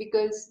 please,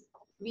 because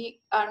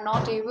we are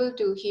not able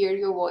to hear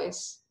your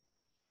voice.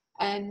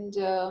 And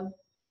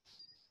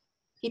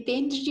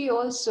Hitendri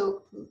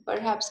also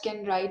perhaps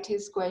can write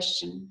his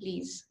question,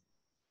 please.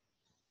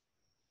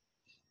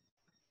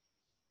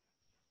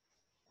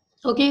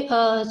 Okay,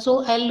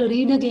 so I'll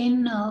read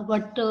again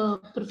what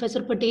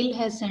Professor Patel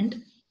has sent.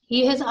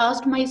 He has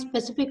asked, my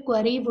specific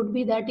query would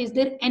be that is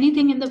there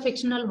anything in the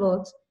fictional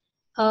works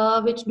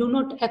which do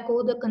not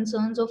echo the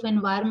concerns of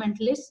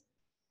environmentalists,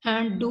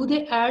 and do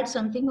they add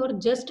something or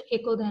just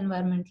echo the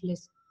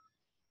environmentalists?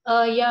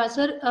 Yeah,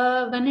 sir,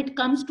 when it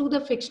comes to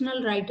the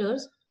fictional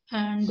writers,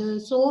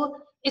 and so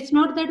it's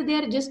not that they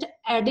are just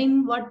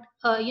adding what,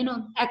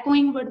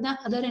 echoing what the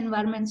other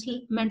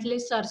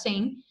environmentalists are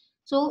saying.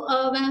 So,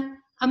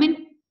 I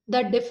mean,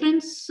 the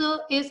difference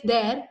is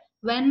there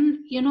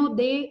when,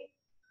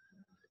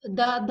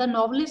 the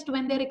novelist,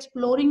 when they're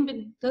exploring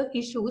with the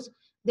issues,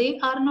 they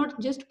are not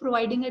just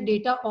providing a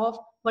data of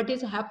what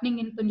is happening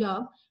in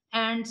Punjab.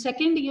 And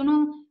second,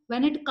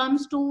 when it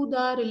comes to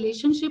the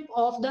relationship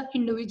of the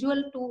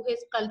individual to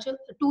his culture,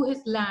 to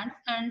his land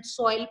and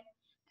soil,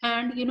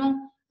 and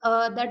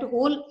that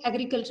whole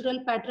agricultural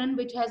pattern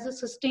which has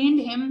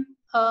sustained him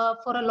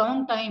for a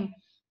long time,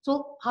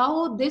 so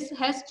how this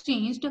has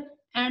changed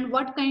and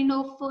what kind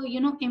of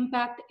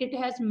impact it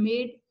has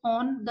made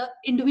on the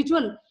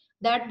individual,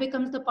 that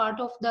becomes the part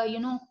of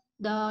the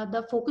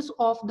the focus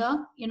of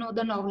the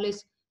the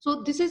novelist.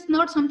 So this is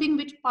not something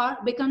which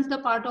becomes the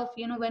part of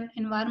when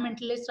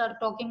environmentalists are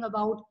talking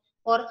about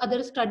or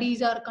other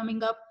studies are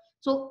coming up.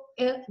 So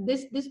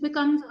this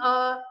becomes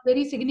a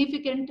very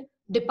significant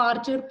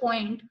departure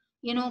point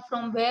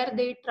from where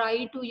they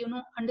try to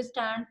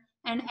understand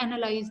and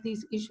analyze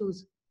these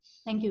issues.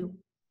 Thank you.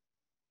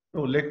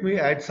 No, let me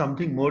add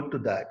something more to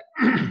that.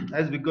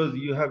 As because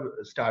you have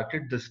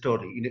started the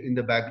story in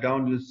the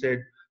background, you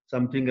said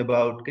something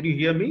about. Can you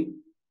hear me?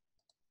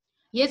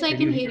 Yes, I Can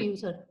can you hear you,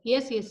 sir.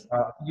 Yes.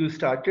 You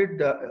started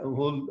the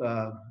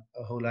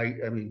whole.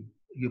 I mean,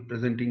 you're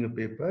presenting a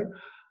paper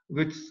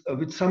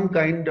with some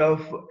kind of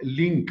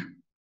link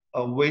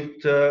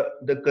with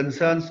the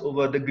concerns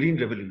over the green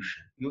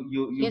revolution.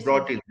 You Yes,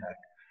 brought yes. in that,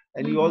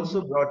 and you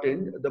also brought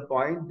in the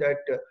point that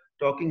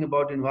talking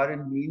about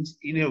environment means,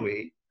 in a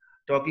way,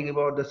 talking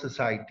about the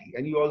society,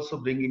 and you also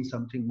bring in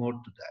something more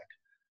to that.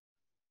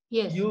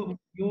 Yes.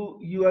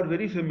 You are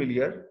very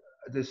familiar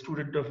as a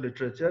student of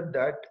literature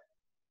that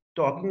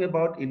talking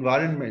about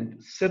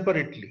environment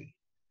separately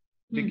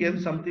became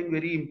something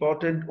very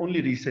important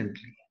only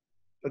recently.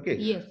 Okay,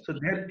 Yes. so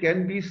there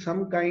can be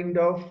some kind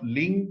of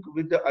link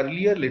with the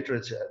earlier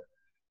literature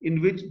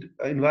in which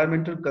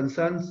environmental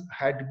concerns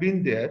had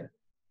been there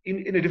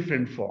in a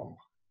different form.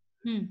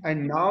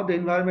 And now the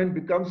environment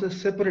becomes a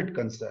separate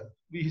concern.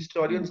 We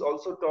historians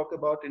also talk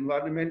about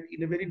environment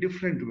in a very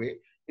different way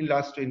in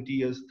last 20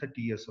 years,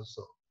 30 years or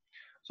so.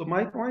 So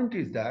my point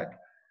is that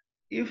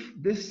if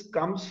this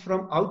comes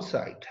from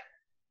outside,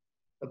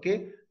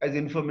 okay, as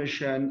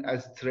information,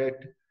 as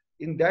threat,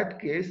 in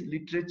that case,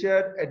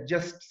 literature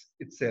adjusts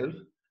itself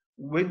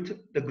with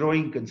the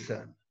growing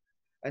concern.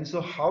 And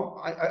so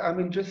I'm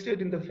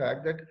interested in the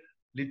fact that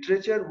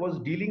literature was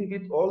dealing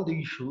with all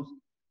the issues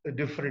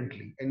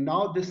differently. And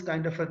now this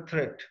kind of a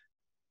threat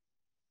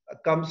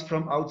comes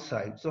from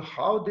outside. So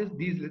how this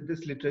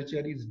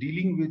literature is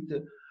dealing with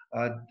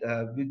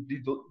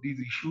these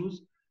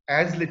issues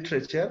as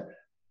literature,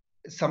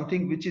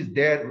 something which is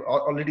there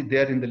already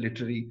there in the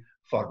literary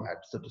format,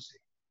 so to say.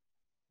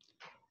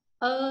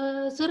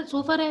 Sir,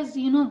 so far as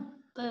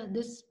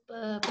this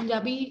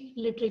Punjabi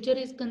literature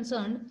is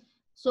concerned,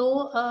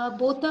 so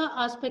both the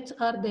aspects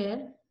are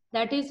there.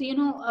 That is,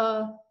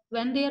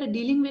 when they are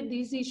dealing with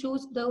these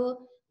issues,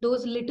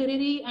 those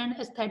literary and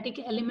aesthetic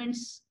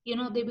elements,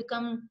 they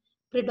become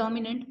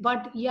predominant.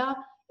 But yeah,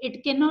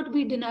 it cannot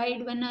be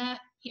denied when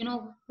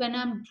when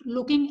I'm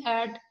looking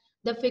at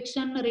the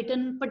fiction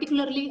written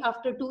particularly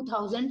after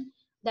 2000,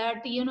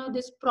 that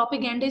this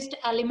propagandist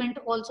element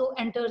also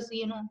enters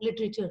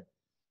literature.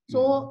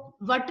 So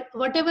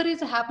whatever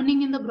is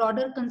happening in the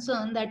broader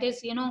concern, that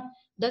is,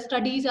 the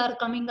studies are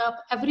coming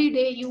up every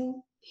day.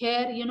 You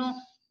hear,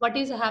 what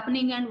is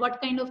happening and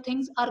what kind of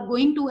things are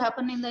going to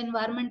happen in the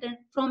environment and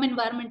from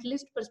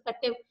environmentalist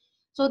perspective.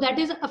 So that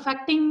is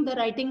affecting the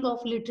writing of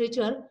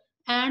literature,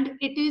 and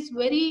it is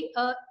very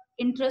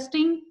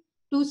interesting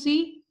to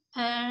see.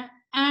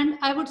 And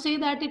I would say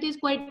that it is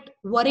quite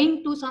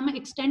worrying to some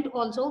extent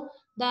also,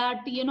 that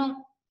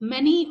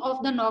many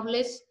of the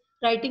novelists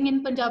writing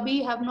in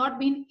Punjabi have not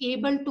been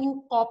able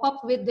to cope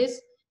up with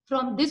this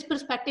from this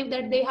perspective,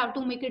 that they have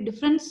to make a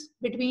difference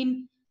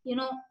between,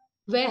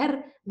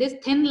 where this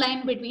thin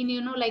line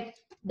between, like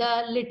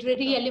the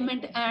literary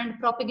element and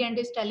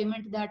propagandist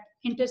element that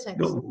intersects.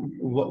 No,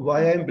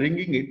 why I'm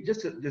bringing it,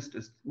 just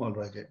a small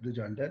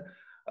rejoinder.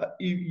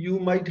 You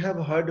might have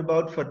heard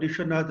about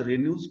Fatishanath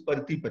Renu's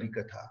Parti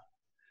Parikatha.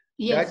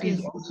 Yes, That is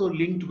yes. also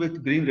linked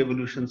with Green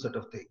Revolution sort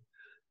of thing.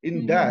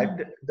 In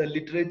that, the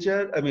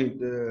literature, I mean,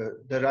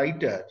 the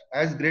writer,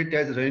 as great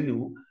as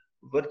Renu,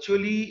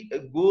 virtually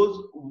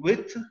goes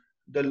with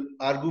the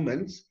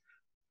arguments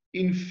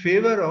in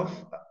favor of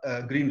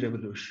Green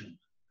Revolution.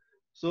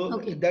 So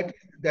Okay.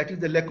 that is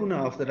the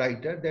lacuna of the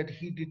writer, that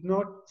he did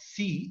not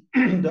see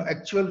the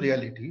actual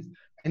realities,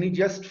 and he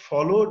just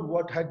followed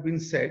what had been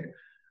said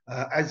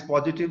as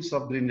positives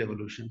of Green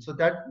Revolution. So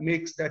that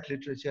makes that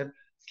literature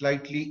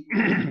slightly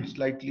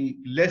slightly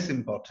less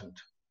important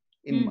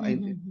in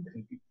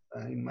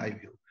my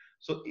view.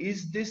 So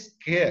is this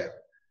care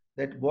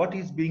that what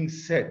is being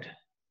said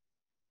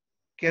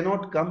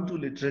cannot come to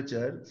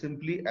literature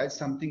simply as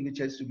something which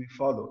has to be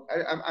followed?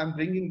 I'm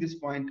bringing this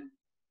point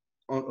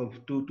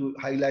to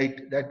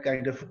highlight that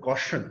kind of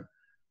caution.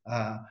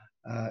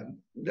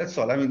 That's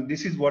all. I mean,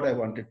 this is what I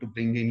wanted to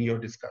bring in your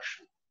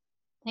discussion.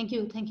 Thank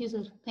you,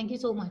 sir. Thank you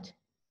so much.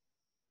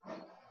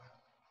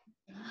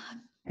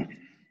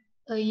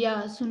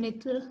 Yeah,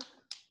 Sunitra,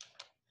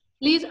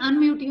 please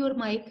unmute your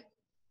mic.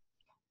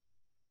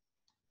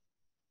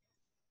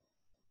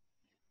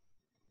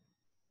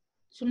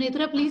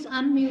 Sunitra, please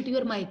unmute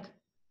your mic.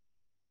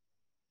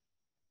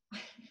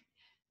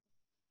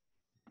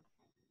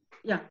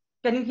 Yeah,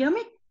 can you hear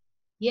me?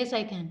 Yes,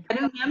 I can.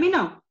 Can you hear me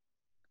now?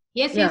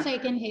 Yes, Yeah. yes, I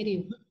can hear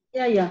you.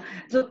 Yeah.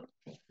 So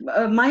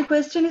my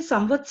question is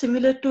somewhat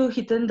similar to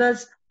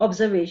Hitanda's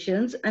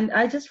observations, and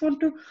I just want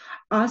to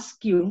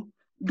ask you: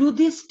 do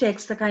these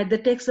texts,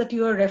 the texts that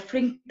you are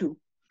referring to,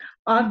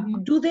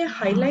 do they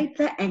highlight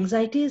the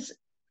anxieties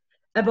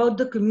about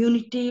the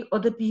community or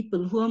the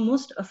people who are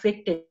most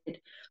affected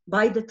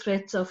by the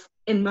threats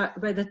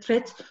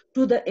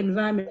to the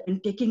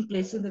environment taking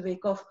place in the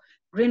wake of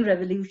green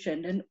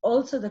revolution, and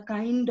also the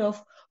kind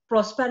of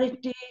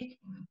prosperity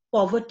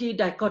poverty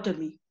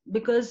dichotomy?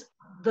 Because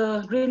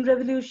the green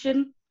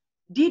revolution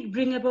did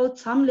bring about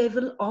some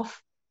level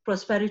of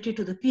prosperity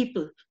to the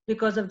people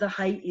because of the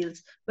high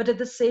yields, but at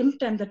the same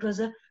time that was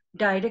a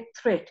direct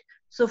threat.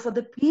 So for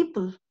the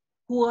people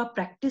who are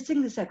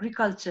practicing this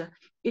agriculture,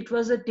 it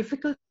was a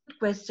difficult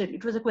question.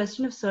 It was a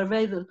question of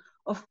survival,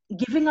 of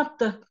giving up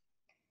the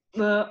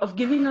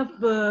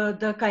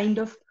kind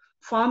of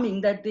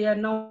farming that they are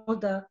now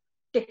the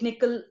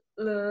technical,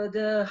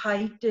 the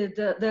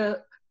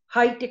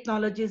high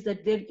technologies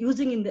that they're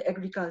using in the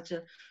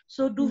agriculture.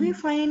 So do we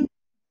find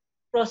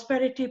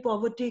prosperity,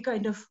 poverty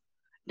kind of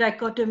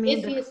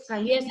dichotomy?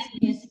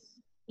 Yes.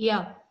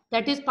 Yeah,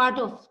 that is part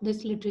of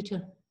this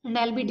literature, and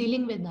I'll be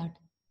dealing with that.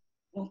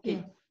 Okay.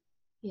 Yeah.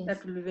 Yes.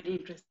 That will be very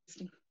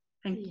interesting.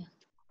 Thank you.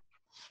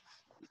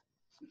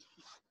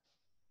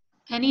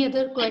 Any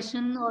other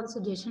question or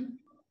suggestion?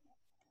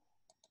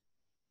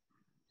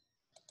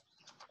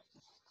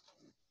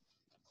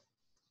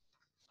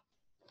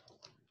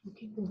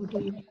 Okay, over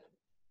to you.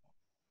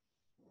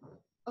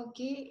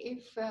 Okay,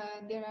 if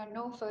there are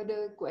no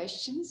further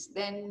questions,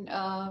 then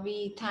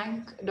we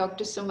thank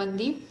Dr.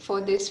 Sumandeep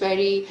for this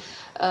very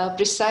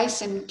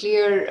precise and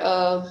clear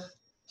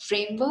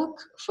framework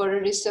for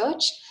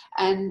research,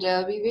 and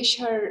we wish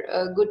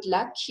her good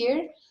luck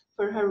here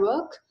for her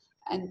work.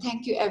 And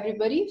thank you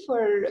everybody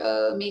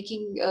for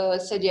making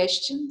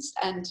suggestions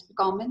and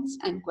comments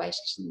and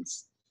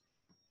questions.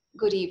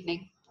 Good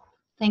evening.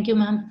 Thank you,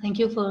 ma'am. Thank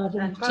you for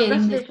And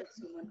sharing this. congratulations,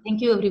 Suman.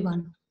 Thank you,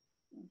 everyone.